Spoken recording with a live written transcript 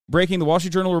Breaking, the Wall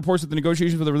Street Journal reports that the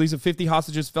negotiations for the release of 50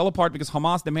 hostages fell apart because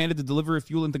Hamas demanded the delivery of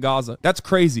fuel into Gaza. That's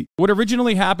crazy. What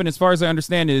originally happened, as far as I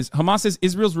understand, is Hamas says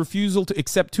Israel's refusal to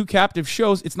accept 2 captives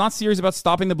shows it's not serious about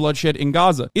stopping the bloodshed in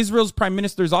Gaza. Israel's Prime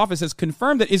Minister's office has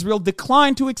confirmed that Israel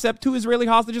declined to accept 2 Israeli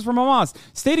hostages from Hamas,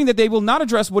 stating that they will not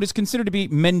address what is considered to be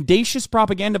mendacious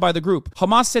propaganda by the group.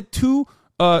 Hamas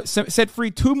set free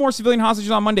 2 more civilian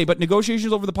hostages on Monday, but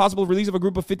negotiations over the possible release of a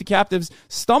group of 50 captives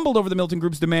stumbled over the militant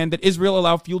group's demand that Israel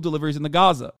allow fuel deliveries in the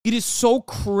Gaza. It is so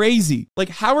crazy. Like,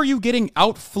 how are you getting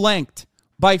outflanked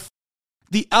by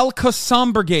the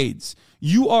Al-Qassam brigades?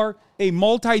 You are a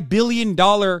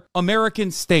multi-billion-dollar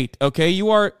American state, okay? You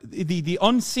are the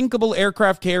unsinkable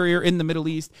aircraft carrier in the Middle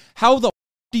East. How the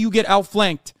do you get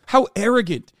outflanked? How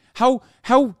arrogant, how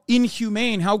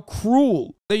inhumane, how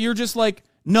cruel that you're just like,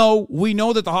 no, we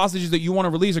know that the hostages that you want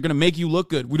to release are going to make you look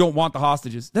good. We don't want the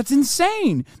hostages. That's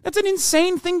insane. That's an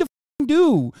insane thing to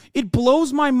do. It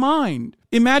blows my mind.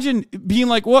 Imagine being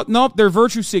like, what? Nope, they're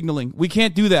virtue signaling. We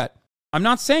can't do that. I'm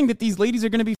not saying that these ladies are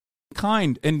going to be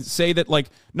kind and say that, like,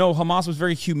 no, Hamas was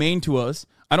very humane to us.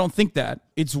 I don't think that.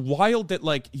 It's wild that,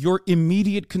 like, your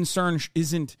immediate concern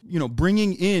isn't,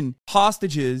 bringing in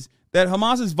hostages that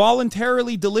Hamas is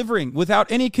voluntarily delivering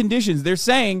without any conditions. They're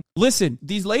saying, listen,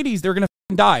 these ladies, they're going to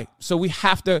die, so we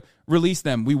have to release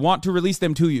them. We want to release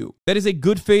them to you. That is a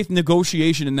good faith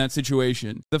negotiation in that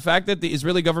situation. The fact that the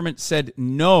Israeli government said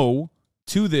no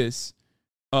to this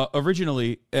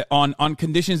originally on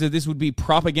conditions that this would be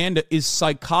propaganda is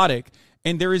psychotic,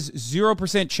 and there is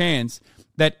 0% chance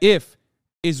that if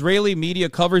Israeli media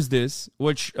covers this,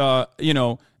 which,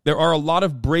 there are a lot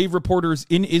of brave reporters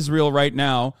in Israel right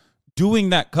now doing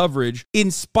that coverage, in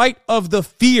spite of the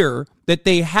fear that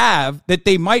they have that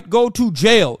they might go to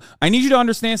jail. I need you to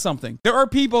understand something. There are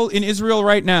people in Israel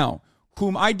right now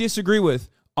whom I disagree with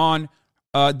on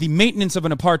the maintenance of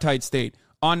an apartheid state,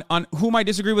 on whom I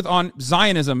disagree with on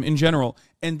Zionism in general,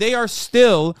 and they are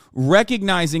still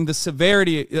recognizing the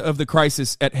severity of the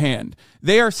crisis at hand.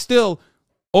 They are still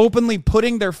openly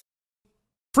putting their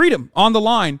freedom on the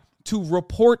line to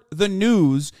report the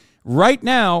news right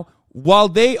now while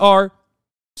they are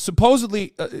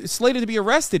supposedly slated to be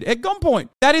arrested at gunpoint.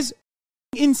 That is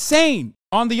insane.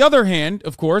 On the other hand,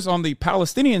 of course, on the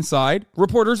Palestinian side,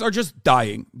 reporters are just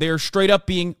dying. They are straight up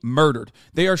being murdered.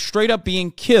 They are straight up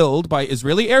being killed by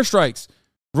Israeli airstrikes.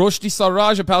 Roshdi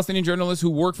Sarraj, a Palestinian journalist who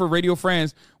worked for Radio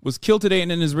France, was killed today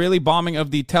in an Israeli bombing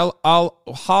of the Tel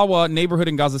Al-Hawa neighborhood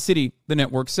in Gaza City, the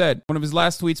network said. One of his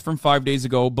last tweets from 5 days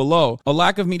ago, below, a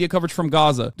lack of media coverage from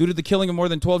Gaza due to the killing of more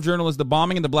than 12 journalists, the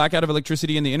bombing, and the blackout of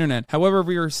electricity and the internet. However,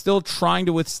 we are still trying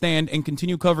to withstand and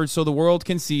continue coverage so the world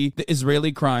can see the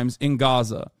Israeli crimes in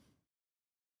Gaza.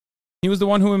 He was the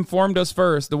one who informed us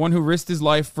first, the one who risked his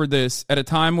life for this at a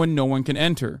time when no one can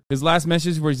enter. His last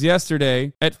message was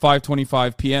yesterday at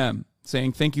 5:25 p.m.,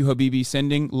 saying, "Thank you, Habibi,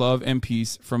 sending love and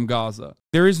peace from Gaza."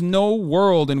 There is no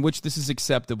world in which this is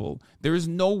acceptable. There is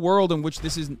no world in which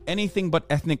this is anything but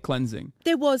ethnic cleansing.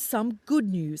 There was some good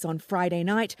news on Friday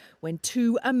night when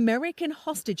 2 American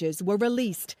hostages were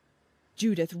released.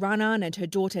 Judith Ranan and her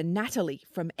daughter Natalie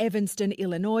from Evanston,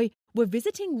 Illinois, were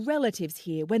visiting relatives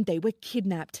here when they were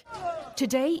kidnapped.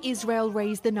 Today, Israel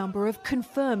raised the number of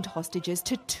confirmed hostages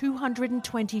to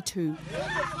 222.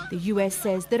 The US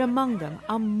says that among them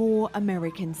are more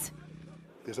Americans.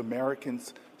 There's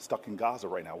Americans stuck in Gaza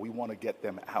right now. We want to get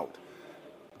them out.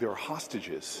 There are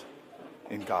hostages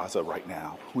in Gaza right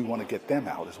now. We want to get them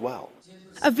out as well.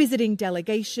 A visiting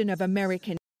delegation of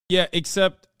American... Yeah,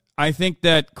 except I think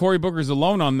that Cory Booker's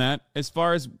alone on that. As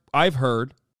far as I've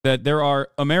heard, that there are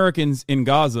Americans in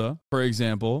Gaza, for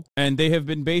example, and they have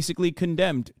been basically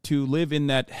condemned to live in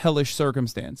that hellish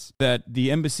circumstance, that the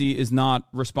embassy is not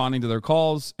responding to their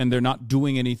calls and they're not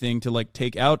doing anything to, like,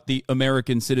 take out the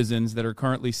American citizens that are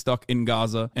currently stuck in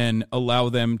Gaza and allow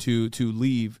them to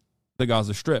leave the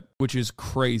Gaza Strip, which is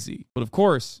crazy. But of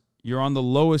course, you're on the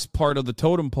lowest part of the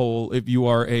totem pole if you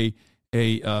are a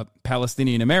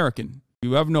Palestinian American.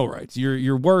 You have no rights.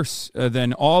 You're worse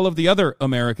than all of the other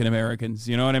Americans.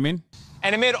 You know what I mean?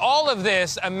 And amid all of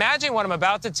this, imagine what I'm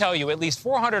about to tell you. At least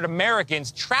 400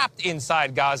 Americans trapped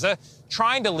inside Gaza,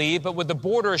 trying to leave, but with the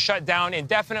border shut down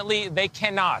indefinitely, they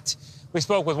cannot. We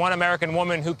spoke with one American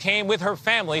woman who came with her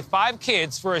family, 5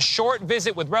 kids, for a short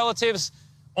visit with relatives,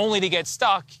 only to get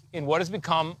stuck in what has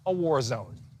become a war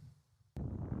zone.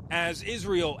 As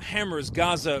Israel hammers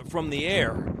Gaza from the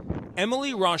air,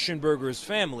 Emily Rauschenberger's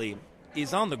family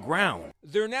is on the ground.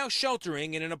 They're now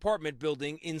sheltering in an apartment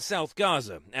building in South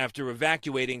Gaza after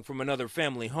evacuating from another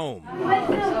family home.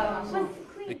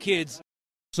 The kids...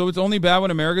 So it's only bad when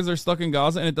Americans are stuck in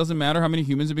Gaza and it doesn't matter how many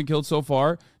humans have been killed so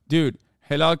far? Dude,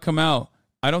 Helal Kamal,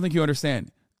 I don't think you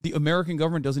understand. The American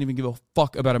government doesn't even give a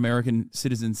fuck about American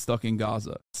citizens stuck in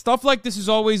Gaza. Stuff like this is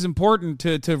always important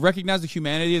to recognize the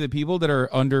humanity of the people that are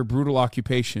under brutal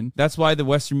occupation. That's why the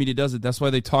Western media does it. That's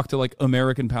why they talk to like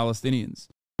American Palestinians.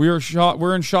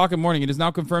 We're in shock and mourning. It is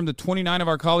now confirmed that 29 of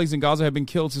our colleagues in Gaza have been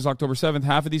killed since October 7th.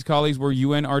 Half of these colleagues were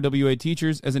UN RWA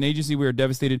teachers. As an agency, we are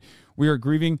devastated. We are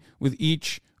grieving with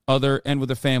each other and with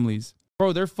their families.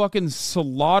 Bro, they're fucking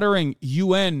slaughtering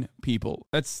UN people.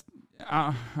 That's...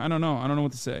 I don't know. I don't know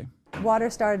what to say.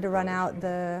 Water started to run out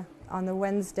on the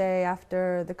Wednesday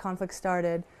after the conflict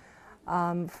started.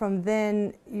 From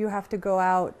then, you have to go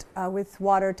out with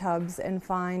water tubs and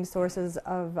find sources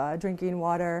of drinking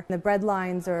water. The bread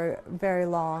lines are very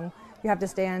long. You have to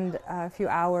stand a few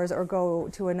hours or go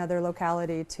to another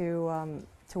locality to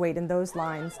wait in those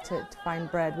lines to find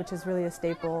bread, which is really a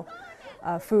staple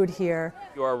food here.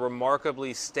 You are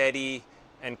remarkably steady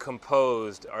and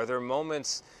composed. Are there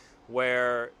moments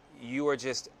where you are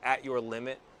just at your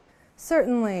limit?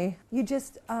 Certainly. You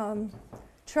just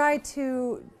try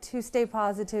to stay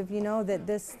positive, you know, that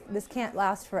this can't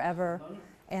last forever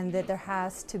and that there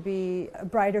has to be a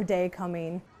brighter day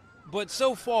coming. But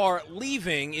so far,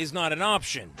 leaving is not an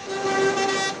option.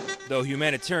 Though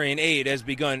humanitarian aid has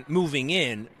begun moving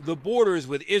in, the borders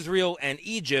with Israel and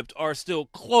Egypt are still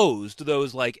closed to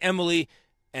those like Emily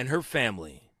and her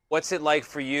family. What's it like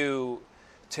for you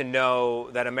to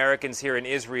know that Americans here in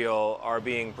Israel are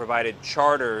being provided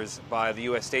charters by the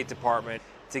U.S. State Department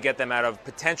to get them out of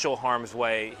potential harm's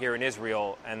way here in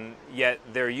Israel, and yet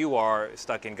there you are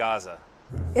stuck in Gaza?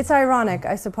 It's ironic,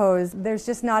 I suppose. There's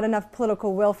just not enough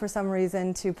political will for some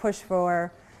reason to push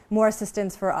for more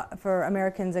assistance for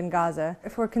Americans in Gaza.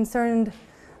 If we're concerned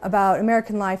about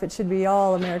American life, it should be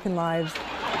all American lives.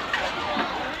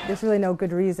 There's really no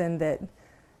good reason that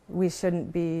we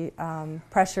shouldn't be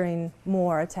pressuring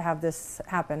more to have this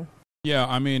happen. Yeah,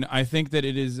 I mean, I think that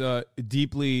it is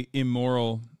deeply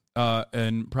immoral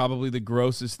and probably the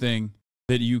grossest thing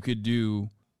that you could do,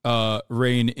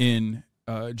 rein in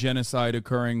genocide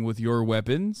occurring with your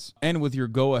weapons and with your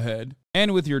go-ahead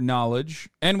and with your knowledge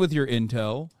and with your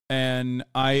intel. And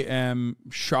I am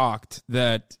shocked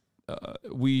that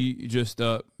we just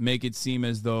make it seem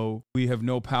as though we have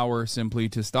no power simply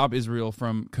to stop Israel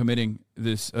from committing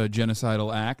this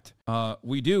genocidal act.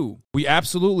 We do. We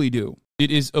absolutely do.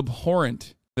 It is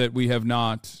abhorrent that we have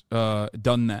not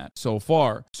done that so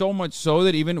far. So much so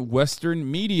that even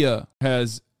Western media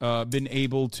has been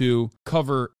able to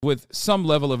cover with some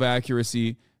level of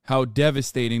accuracy how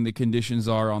devastating the conditions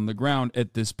are on the ground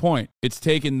at this point. It's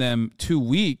taken them 2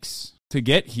 weeks to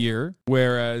get here,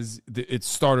 whereas it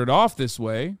started off this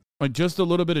way, like just a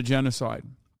little bit of genocide.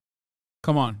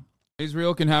 Come on.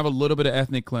 Israel can have a little bit of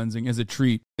ethnic cleansing as a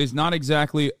treat. It's not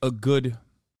exactly a good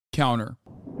counter.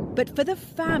 But for the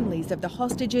families of the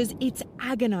hostages, it's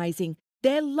agonizing.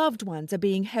 Their loved ones are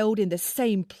being held in the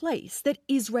same place that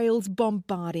Israel's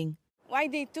bombarding. Why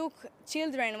they took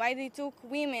children, why they took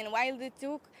women, why?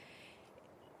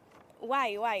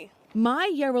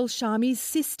 Mai Yerushalmi's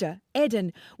sister,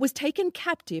 Eden, was taken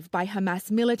captive by Hamas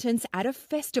militants at a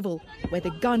festival where the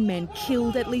gunmen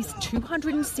killed at least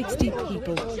 260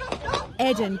 people.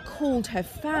 Eden called her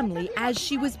family as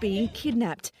she was being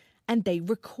kidnapped, and they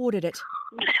recorded it.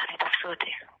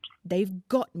 "They've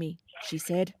got me," she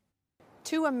said.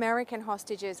 2 American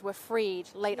hostages were freed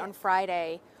late on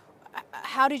Friday.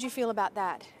 How did you feel about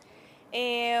that?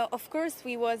 Of course,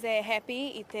 we was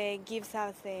happy. It gives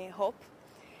us hope.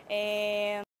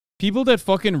 People that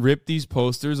fucking rip these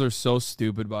posters are so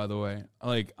stupid, by the way.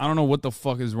 Like, I don't know what the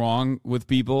fuck is wrong with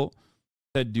people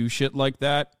that do shit like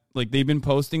that. Like, they've been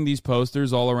posting these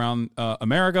posters all around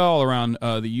America, all around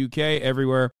the UK,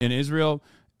 everywhere in Israel.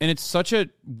 And it's such a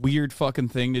weird fucking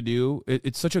thing to do.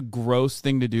 It's such a gross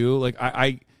thing to do. Like,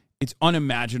 it's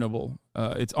unimaginable.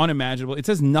 It's unimaginable. It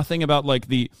says nothing about, like,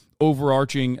 the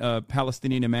overarching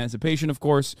Palestinian emancipation, of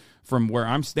course, from where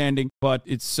I'm standing. But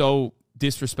it's so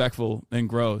disrespectful and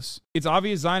gross. It's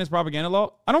obvious Zionist propaganda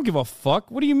law. I don't give a fuck.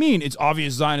 What do you mean it's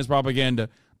obvious Zionist propaganda?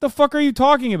 The fuck are you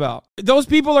talking about? Those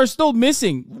people are still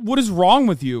missing. What is wrong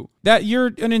with you? That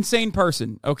you're an insane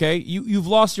person, okay? You've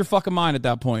lost your fucking mind at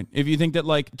that point. If you think that,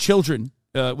 like, children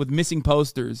with missing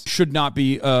posters should not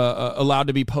be allowed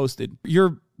to be posted,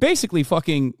 you're basically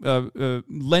fucking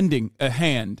lending a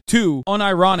hand to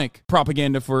unironic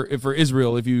propaganda for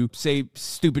Israel if you say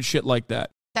stupid shit like that.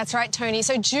 That's right, Tony.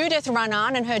 So Judith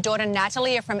Ranan and her daughter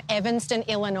Natalie are from Evanston,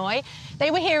 Illinois.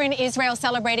 They were here in Israel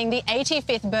celebrating the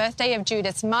 85th birthday of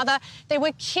Judith's mother. They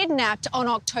were kidnapped on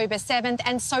October 7th,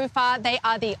 and so far they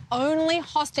are the only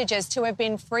hostages to have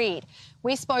been freed.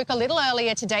 We spoke a little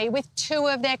earlier today with 2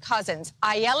 of their cousins,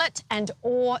 Ayelet and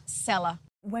Or Seller.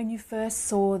 When you first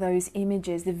saw those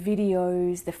images, the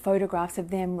videos, the photographs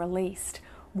of them released,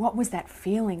 what was that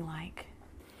feeling like?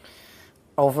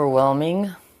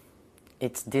 Overwhelming.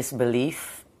 It's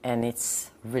disbelief and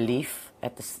it's relief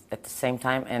at the same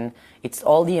time, and it's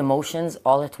all the emotions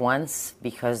all at once,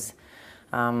 because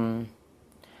being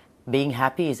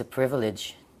happy is a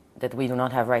privilege that we do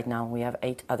not have right now. We have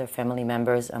 8 other family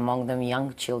members, among them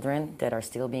young children that are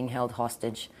still being held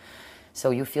hostage.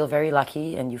 So you feel very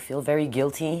lucky and you feel very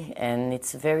guilty, and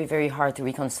it's very, very hard to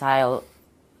reconcile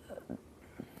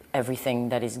everything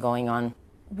that is going on.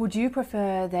 Would you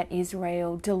prefer that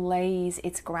Israel delays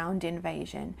its ground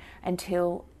invasion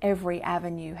until every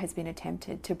avenue has been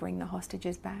attempted to bring the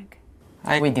hostages back?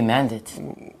 We demand it.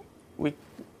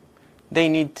 They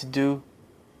need to do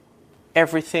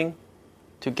everything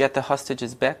to get the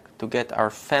hostages back, to get our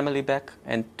family back,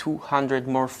 and 200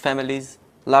 more families,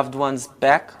 loved ones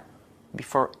back,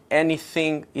 before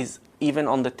anything is even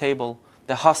on the table.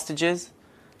 The hostages,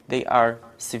 they are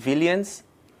civilians.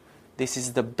 This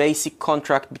is the basic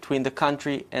contract between the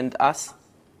country and us.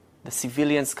 The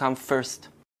civilians come first.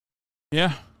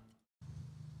 Yeah.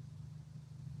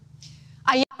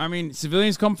 I mean,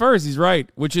 civilians come first. He's right,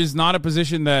 which is not a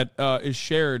position that is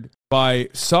shared by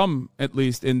some, at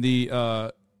least, in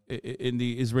the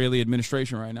Israeli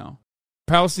administration right now.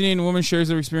 Palestinian woman shares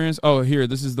their experience. Oh, here,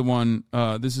 this is the one.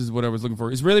 This is what I was looking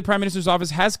for. Israeli Prime Minister's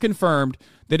office has confirmed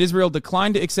that Israel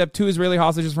declined to accept 2 Israeli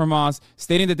hostages from Hamas,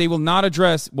 stating that they will not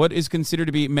address what is considered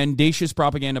to be mendacious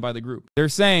propaganda by the group. They're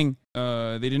saying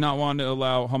they did not want to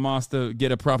allow Hamas to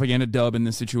get a propaganda dub in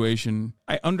this situation.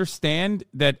 I understand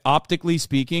that optically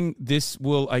speaking, this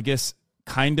will, I guess,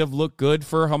 kind of look good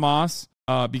for Hamas.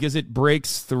 Because it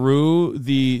breaks through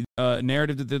the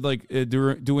narrative that they're like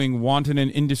doing wanton and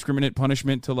indiscriminate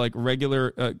punishment to like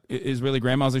regular Israeli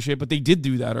grandmas and shit, but they did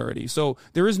do that already. So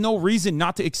there is no reason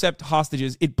not to accept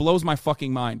hostages. It blows my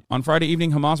fucking mind. On Friday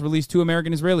evening, Hamas released 2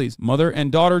 American Israelis, mother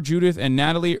and daughter Judith and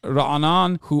Natalie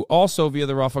Ra'anan, who also via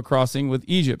the Rafah crossing with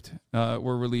Egypt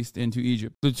were released into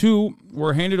Egypt. The 2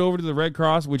 were handed over to the Red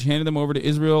Cross, which handed them over to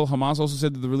Israel. Hamas also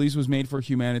said that the release was made for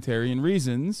humanitarian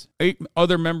reasons. 8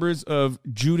 other members of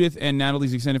Judith and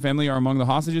Natalie's extended family are among the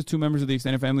hostages. 2 members of the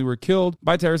extended family were killed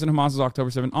by terrorists in Hamas's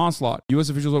October 7 onslaught. U.S.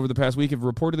 officials over the past week have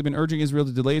reportedly been urging Israel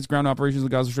to delay its ground operations in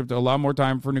the Gaza Strip to allow more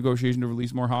time for negotiation to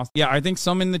release more hostages. Yeah, I think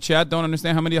some in the chat don't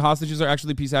understand how many hostages are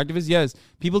actually peace activists. Yes,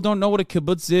 people don't know what a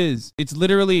kibbutz is. It's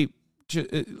literally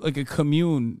like a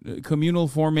communal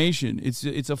formation.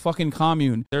 It's a fucking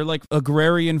commune. They're like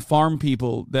agrarian farm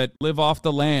people that live off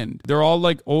the land. They're all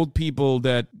like old people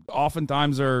that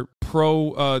oftentimes are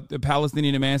pro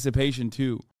Palestinian emancipation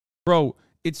too. Bro,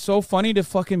 it's so funny to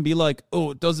fucking be like,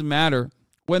 oh, it doesn't matter,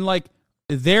 when like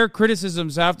their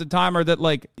criticisms half the time are that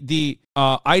like the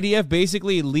IDF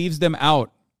basically leaves them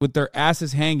out with their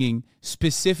asses hanging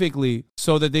specifically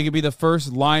so that they could be the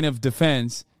first line of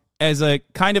defense as a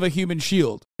kind of a human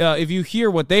shield. If you hear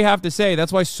what they have to say,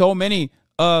 that's why so many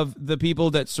of the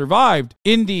people that survived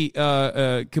in the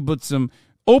kibbutzim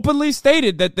openly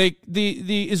stated that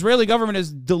the Israeli government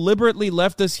has deliberately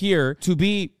left us here to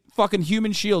be fucking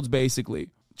human shields, basically.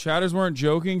 Chatters weren't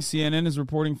joking. CNN is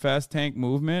reporting fast tank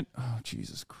movement. Oh,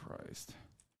 Jesus Christ.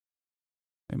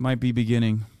 It might be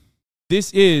beginning.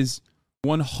 This is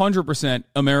 100%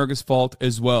 America's fault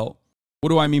as well. What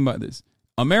do I mean by this?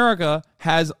 America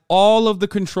has all of the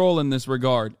control in this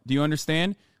regard. Do you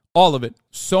understand? All of it.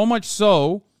 So much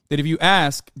so that if you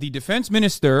ask the defense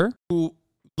minister, who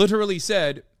literally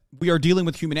said, we are dealing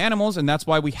with human animals, and that's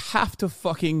why we have to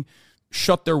fucking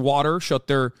shut their water, shut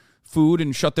their food,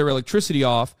 and shut their electricity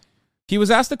off. He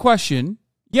was asked a question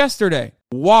yesterday.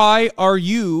 Why are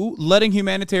you letting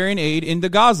humanitarian aid into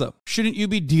Gaza? Shouldn't you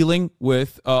be dealing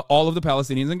with all of the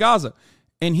Palestinians in Gaza?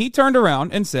 And he turned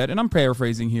around and said, and I'm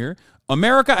paraphrasing here,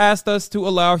 America asked us to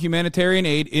allow humanitarian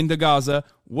aid into Gaza.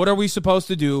 What are we supposed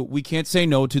to do? We can't say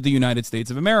no to the United States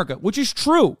of America, which is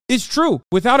true. It's true.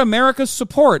 Without America's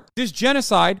support, this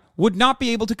genocide would not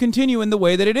be able to continue in the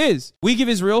way that it is. We give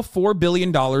Israel $4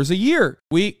 billion a year.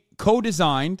 We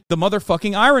co-designed the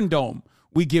motherfucking Iron Dome.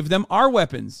 We give them our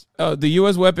weapons. The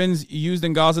U.S. weapons used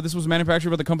in Gaza, this was manufactured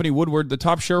by the company Woodward. The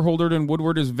top shareholder in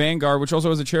Woodward is Vanguard, which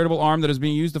also has a charitable arm that is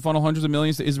being used to funnel hundreds of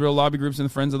millions to Israel lobby groups and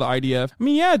the Friends of the IDF. I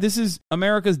mean, yeah, this is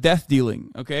America's death dealing,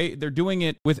 okay? They're doing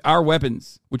it with our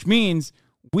weapons, which means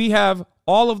we have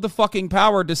all of the fucking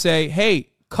power to say,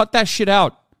 hey, cut that shit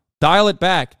out. Dial it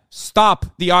back.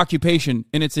 Stop the occupation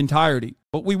in its entirety.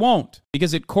 But we won't,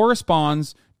 because it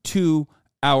corresponds to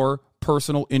our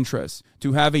personal interests,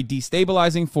 to have a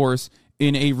destabilizing force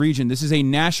in a region. This is a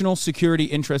national security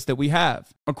interest that we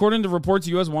have. According to reports,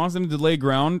 the U.S. wants them to delay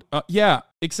ground. Yeah,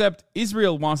 except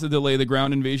Israel wants to delay the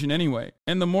ground invasion anyway.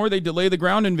 And the more they delay the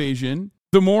ground invasion,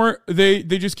 the more they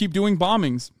just keep doing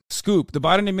bombings. Scoop. The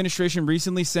Biden administration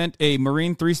recently sent a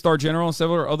Marine 3-star general and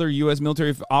several other U.S.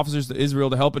 military officers to Israel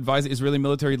to help advise Israeli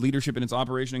military leadership in its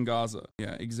operation in Gaza.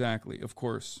 Yeah, exactly. Of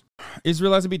course.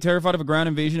 Israel has to be terrified of a ground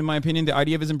invasion. In my opinion, the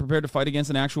IDF isn't prepared to fight against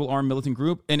an actual armed militant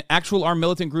group. An actual armed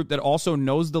militant group that also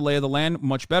knows the lay of the land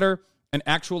much better. An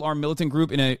actual armed militant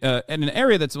group in an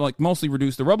area that's like mostly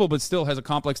reduced to rubble, but still has a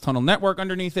complex tunnel network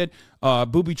underneath it,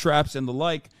 booby traps and the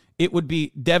like. It would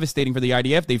be devastating for the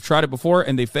IDF. They've tried it before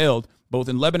and they failed, both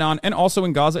in Lebanon and also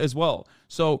in Gaza as well.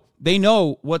 So they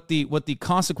know what the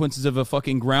consequences of a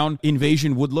fucking ground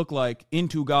invasion would look like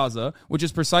into Gaza, which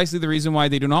is precisely the reason why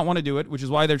they do not want to do it, which is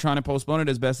why they're trying to postpone it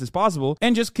as best as possible,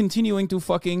 and just continuing to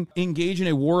fucking engage in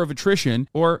a war of attrition,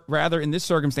 or rather in this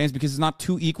circumstance, because it's not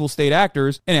two equal state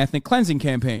actors, an ethnic cleansing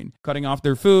campaign, cutting off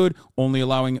their food, only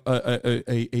allowing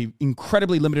a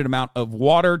incredibly limited amount of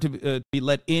water to be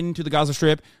let into the Gaza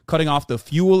Strip, cutting off the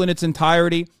fuel in its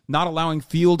entirety, not allowing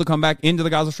fuel to come back into the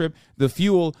Gaza Strip. The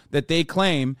fuel that they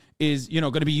claim is,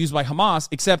 going to be used by Hamas,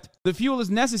 except the fuel is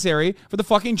necessary for the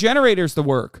fucking generators to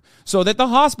work so that the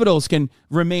hospitals can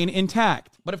remain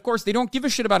intact. But of course, they don't give a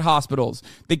shit about hospitals.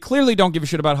 They clearly don't give a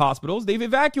shit about hospitals. They've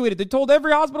evacuated. They told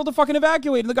every hospital to fucking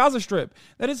evacuate in the Gaza Strip.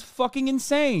 That is fucking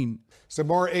insane. Some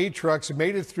more aid trucks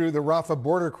made it through the Rafah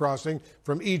border crossing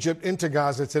from Egypt into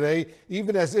Gaza today,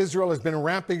 even as Israel has been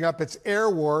ramping up its air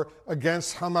war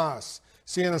against Hamas.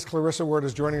 CNN's Clarissa Ward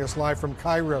is joining us live from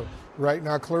Cairo right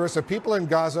now. Clarissa, people in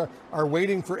Gaza are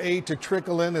waiting for aid to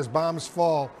trickle in as bombs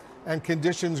fall and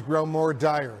conditions grow more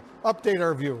dire. Update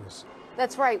our viewers.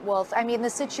 That's right, Wolf. I mean, the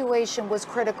situation was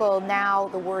critical. Now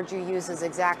the word you use is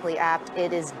exactly apt.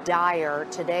 It is dire.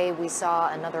 Today we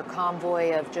saw another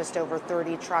convoy of just over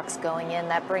 30 trucks going in.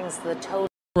 That brings the total.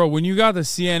 Bro, when you got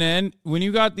when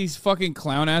you got these fucking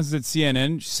clown asses at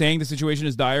CNN saying the situation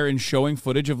is dire and showing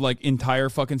footage of like entire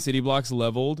fucking city blocks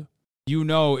leveled,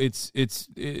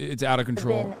 it's out of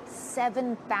control. Been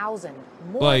 7,000,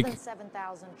 more like, than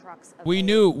 7,000 trucks. We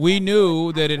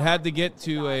knew that it had to get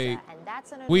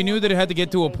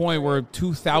to a point where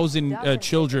 2,000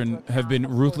 children have been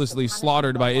ruthlessly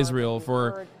slaughtered by Israel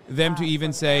for them to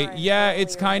even say, yeah,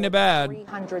 it's kind of bad.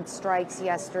 300 strikes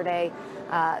yesterday.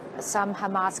 Some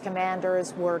Hamas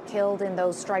commanders were killed in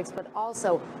those strikes, but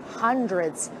also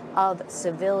hundreds of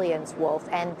civilians, Wolf.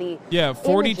 And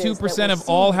 42% of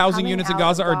all housing units in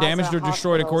Gaza are damaged or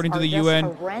destroyed, according to the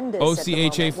UN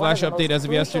OCHA flash update as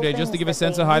of yesterday. Just to give a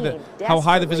sense of how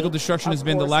high the physical destruction has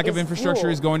been, the lack of infrastructure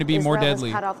is going to be more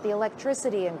deadly. Cut off the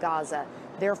electricity in Gaza.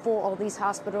 Therefore, all these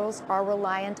hospitals are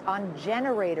reliant on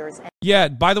generators. Yeah,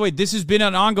 by the way, this has been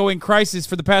an ongoing crisis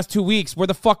for the past 2 weeks. Where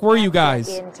the fuck were you guys?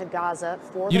 Into Gaza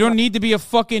you don't need to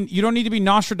be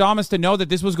Nostradamus to know that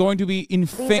this was going to be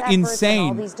insane.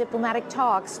 All these diplomatic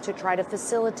talks to try to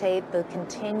facilitate the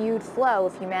continued flow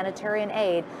of humanitarian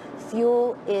aid.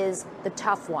 Fuel is the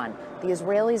tough one. The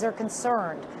Israelis are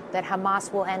concerned that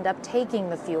Hamas will end up taking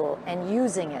the fuel and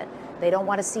using it. They don't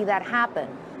want to see that happen.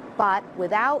 But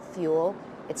without fuel,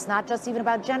 it's not just even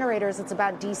about generators, it's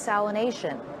about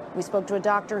desalination. We spoke to a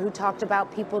doctor who talked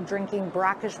about people drinking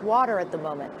brackish water at the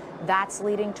moment. That's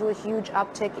leading to a huge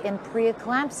uptick in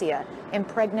preeclampsia in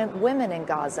pregnant women in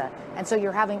Gaza. And so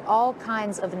you're having all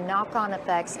kinds of knock-on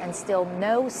effects and still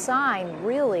no sign,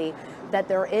 really, that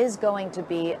there is going to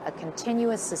be a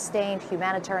continuous, sustained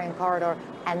humanitarian corridor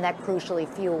and that, crucially,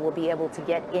 fuel will be able to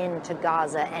get into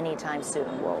Gaza anytime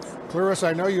soon, Wolf. Clarissa,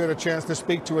 I know you had a chance to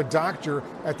speak to a doctor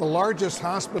at the largest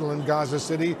hospital in Gaza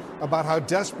City about how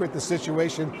desperate the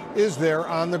situation is there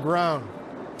on the ground.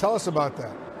 Tell us about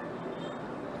that.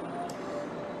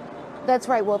 That's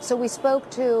right, Wolf. So we spoke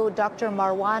to Dr.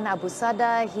 Marwan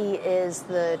Abusada. He is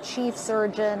the chief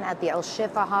surgeon at the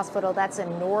Al-Shifa hospital. That's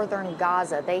in northern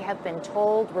Gaza. They have been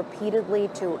told repeatedly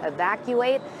to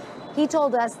evacuate. He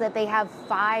told us that they have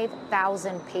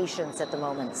 5,000 patients at the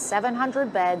moment,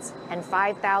 700 beds and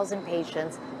 5,000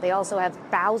 patients. They also have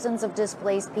thousands of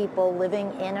displaced people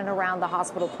living in and around the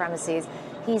hospital premises.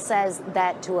 He says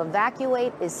that to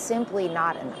evacuate is simply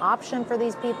not an option for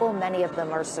these people. Many of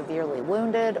them are severely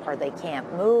wounded or they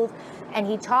can't move. And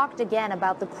he talked again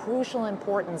about the crucial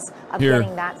importance of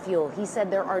getting that fuel. He said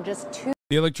there are just two.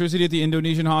 The electricity at the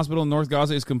Indonesian hospital in North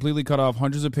Gaza is completely cut off.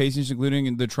 Hundreds of patients,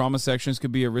 including the trauma sections,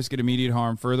 could be at risk of immediate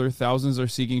harm. Further, thousands are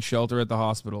seeking shelter at the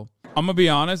hospital. I'm going to be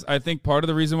honest. I think part of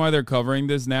the reason why they're covering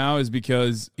this now is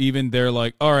because even they're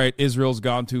like, all right, Israel's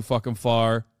gone too fucking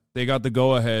far. They got the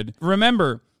go-ahead.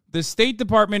 Remember, the State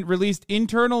Department released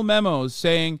internal memos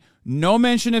saying, No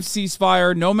mention of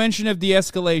ceasefire, no mention of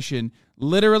de-escalation.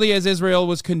 Literally, as Israel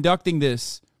was conducting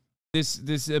this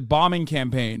bombing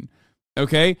campaign,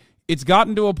 okay? It's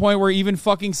gotten to a point where even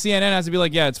fucking CNN has to be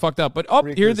like, yeah, it's fucked up. But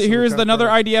here's another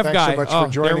IDF guy. Thanks so much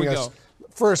for joining us. Go.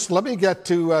 First, let me get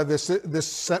to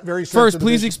this very First,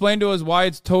 please explain to us why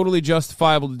it's totally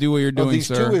justifiable to do what you're doing,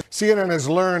 sir. CNN has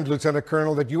learned, Lieutenant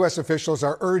Colonel, that U.S. officials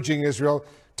are urging Israel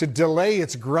to delay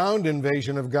its ground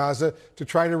invasion of Gaza to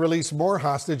try to release more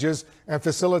hostages and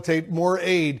facilitate more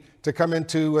aid to come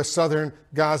into southern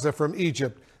Gaza from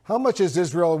Egypt. How much is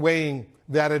Israel weighing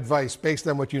that advice based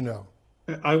on what you know?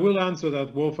 I will answer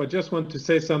that, Wolf. I just want to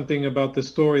say something about the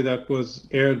story that was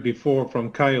aired before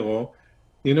from Cairo.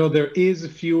 You know, there is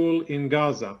fuel in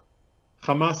Gaza.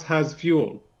 Hamas has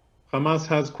fuel. Hamas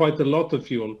has quite a lot of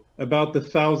fuel, about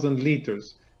 1,000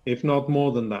 liters, if not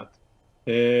more than that.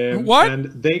 What? And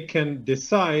they can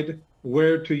decide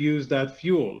where to use that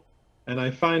fuel. And I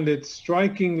find it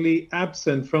strikingly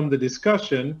absent from the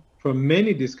discussion, from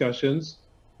many discussions,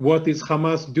 what is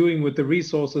Hamas doing with the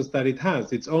resources that it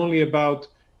has. It's only about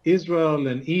Israel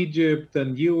and Egypt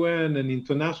and UN and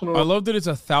international. I love that it's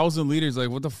 1,000 liters.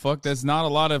 Like, what the fuck? That's not a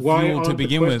lot of fuel to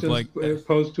begin with. Like,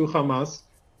 posed to Hamas,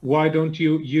 why don't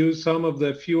you use some of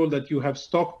the fuel that you have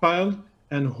stockpiled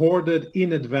and hoarded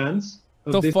in advance?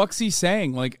 The fuck's he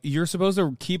saying? Like, you're supposed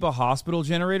to keep a hospital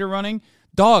generator running?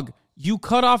 Dog, you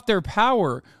cut off their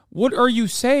power. What are you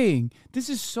saying? This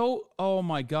is so, oh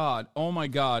my God.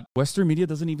 Western media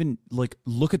doesn't even like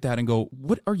look at that and go,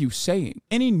 what are you saying?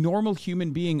 Any normal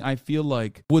human being, I feel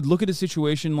like, would look at a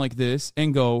situation like this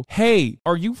and go, hey,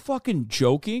 are you fucking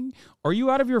joking? Are you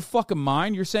out of your fucking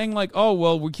mind? You're saying like, oh,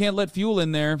 well, we can't let fuel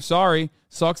in there. Sorry.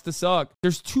 Sucks to suck.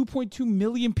 There's 2.2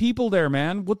 million people there,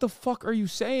 man. What the fuck are you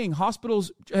saying?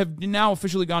 Hospitals have now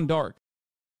officially gone dark.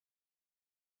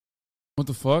 What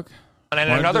the fuck? And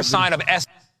another sign of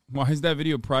Why is that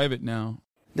video private now?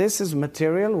 This is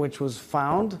material which was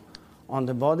found on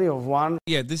the body of one.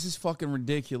 Yeah, this is fucking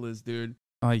ridiculous, dude.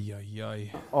 Ay, ay,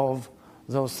 ay. Of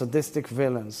those sadistic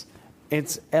villains.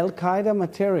 It's Al-Qaeda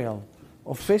material.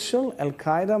 Official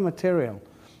Al-Qaeda material.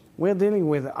 We're dealing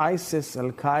with ISIS,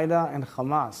 Al-Qaeda, and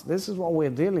Hamas. This is what we're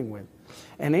dealing with.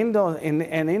 And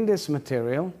in this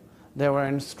material, there were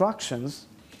instructions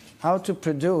how to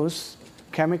produce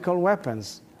chemical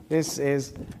weapons. It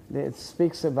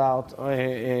speaks about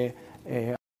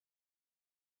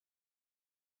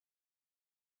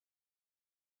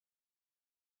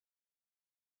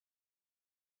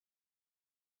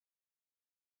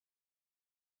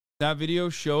That video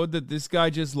showed that this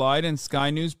guy just lied and Sky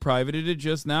News privated it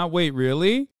just now. Wait,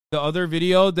 really? The other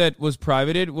video that was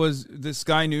privated was the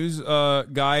Sky News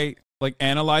guy like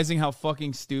analyzing how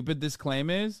fucking stupid this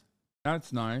claim is?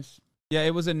 That's nice. Yeah,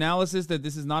 it was analysis that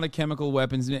this is not a chemical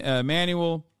weapons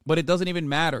manual, but it doesn't even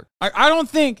matter. I don't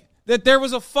think that there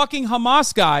was a fucking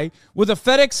Hamas guy with a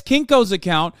FedEx Kinko's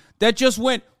account that just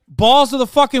went balls to the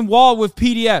fucking wall with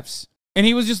PDFs. And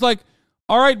he was just like,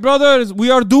 all right, brothers, we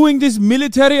are doing this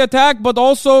military attack, but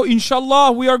also,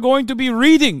 inshallah, we are going to be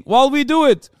reading while we do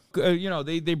it.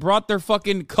 They brought their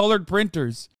fucking colored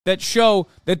printers that show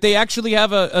that they actually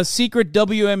have a secret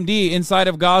WMD inside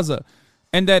of Gaza.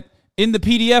 And that in the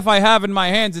PDF I have in my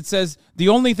hands, it says the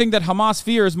only thing that Hamas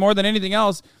fears more than anything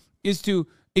else is to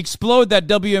explode that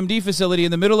WMD facility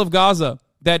in the middle of Gaza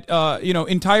that,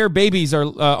 entire babies are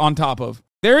on top of.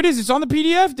 There it is. It's on the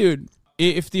PDF, dude.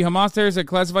 If the Hamas terrorists had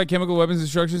classified chemical weapons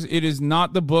instructions, it is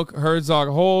not the book Herzog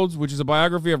holds, which is a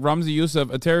biography of Ramzi Youssef,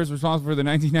 a terrorist responsible for the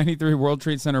 1993 World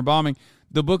Trade Center bombing.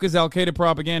 The book is Al-Qaeda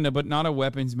propaganda, but not a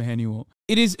weapons manual.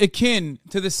 It is akin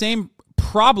to the same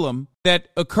problem that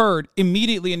occurred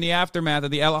immediately in the aftermath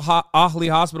of the Al-Ahli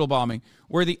hospital bombing,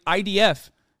 where the IDF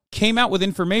came out with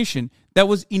information that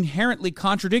was inherently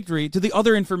contradictory to the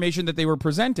other information that they were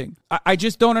presenting. I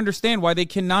just don't understand why they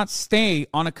cannot stay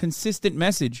on a consistent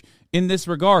message in this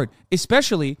regard,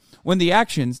 especially when the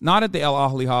actions, not at the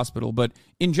Al-Ahli hospital, but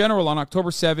in general on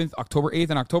October 7th, October 8th,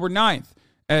 and October 9th,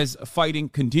 as fighting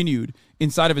continued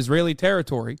inside of Israeli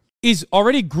territory, is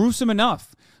already gruesome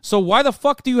enough. So why the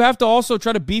fuck do you have to also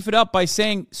try to beef it up by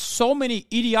saying so many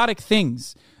idiotic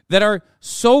things that are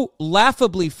so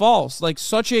laughably false, like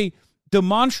such a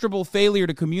demonstrable failure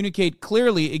to communicate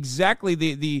clearly exactly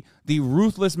the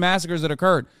ruthless massacres that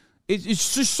occurred?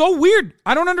 It's just so weird.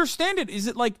 I don't understand it. Is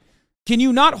it like, can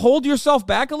you not hold yourself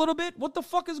back a little bit? What the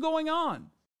fuck is going on?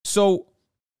 So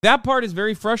that part is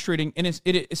very frustrating, and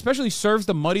it especially serves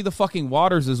to muddy the fucking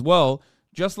waters as well,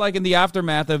 just like in the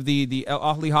aftermath of the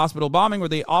Al-Ahli hospital bombing, where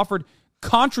they offered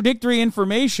contradictory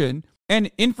information, and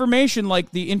information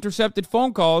like the intercepted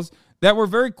phone calls that were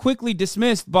very quickly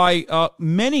dismissed by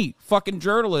many fucking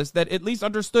journalists that at least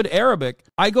understood Arabic.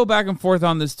 I go back and forth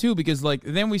on this too, because like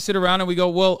then we sit around and we go,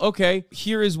 well, okay,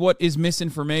 here is what is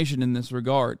misinformation in this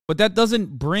regard. But that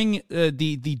doesn't bring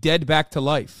the dead back to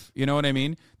life. You know what I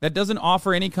mean? That doesn't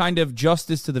offer any kind of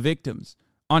justice to the victims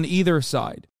on either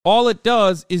side. All it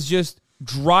does is just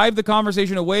drive the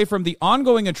conversation away from the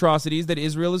ongoing atrocities that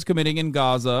Israel is committing in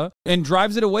Gaza, and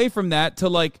drives it away from that to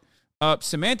like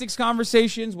semantics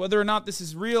conversations, whether or not this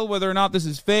is real, whether or not this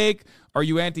is fake. Are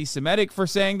you anti-Semitic for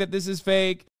saying that this is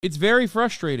fake? It's very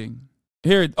frustrating.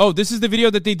 Here, oh, this is the video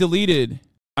that they deleted.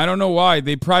 I don't know why.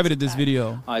 They privated this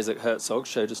video. Isaac Herzog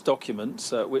showed us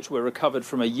documents which were recovered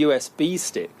from a USB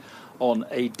stick on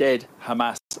a dead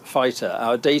Hamas fighter.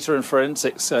 Our data and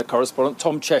forensics correspondent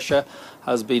Tom Cheshire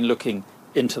has been looking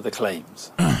into the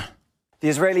claims. The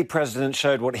Israeli president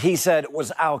showed what he said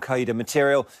was al-Qaeda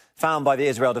material found by the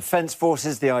Israel Defense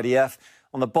Forces, the IDF,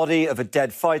 on the body of a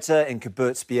dead fighter in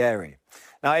Kibbutz Be'eri.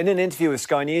 Now, in an interview with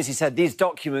Sky News, he said these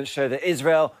documents show that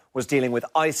Israel was dealing with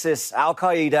ISIS,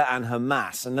 al-Qaeda and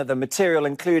Hamas, and that the material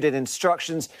included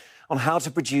instructions on how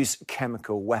to produce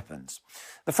chemical weapons.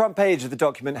 The front page of the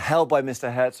document held by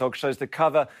Mr. Herzog shows the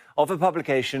cover of a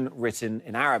publication written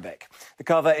in Arabic. The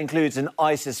cover includes an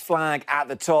ISIS flag at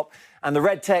the top and the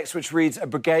red text which reads a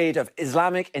brigade of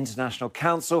Islamic International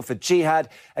Council for Jihad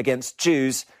against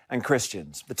Jews and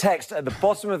Christians. The text at the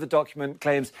bottom of the document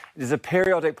claims it is a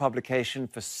periodic publication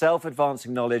for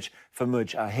self-advancing knowledge for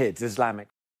Mujahid, Islamic.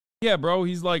 Yeah, bro,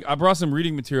 he's like, I brought some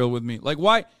reading material with me. Like,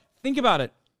 why? Think about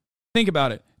it. Think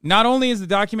about it. Not only is the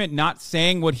document not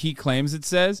saying what he claims it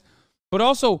says, but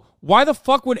also, why the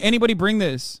fuck would anybody bring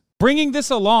this? Bringing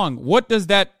this along, what does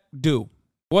that do?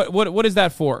 What is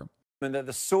that for? And that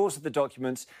the source of the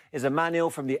documents is a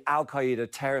manual from the al-Qaeda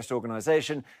terrorist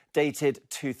organization dated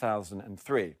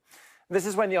 2003. This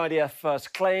is when the IDF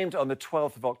first claimed on the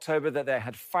 12th of October that they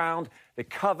had found the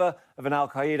cover of an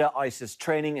al-Qaeda ISIS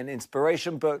training and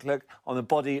inspiration booklet on the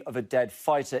body of a dead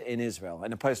fighter in Israel,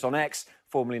 in a post on X,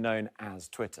 formerly known as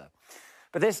Twitter.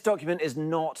 But this document is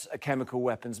not a chemical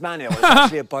weapons manual. It's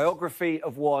actually a biography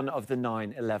of one of the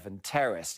 9/11 terrorists.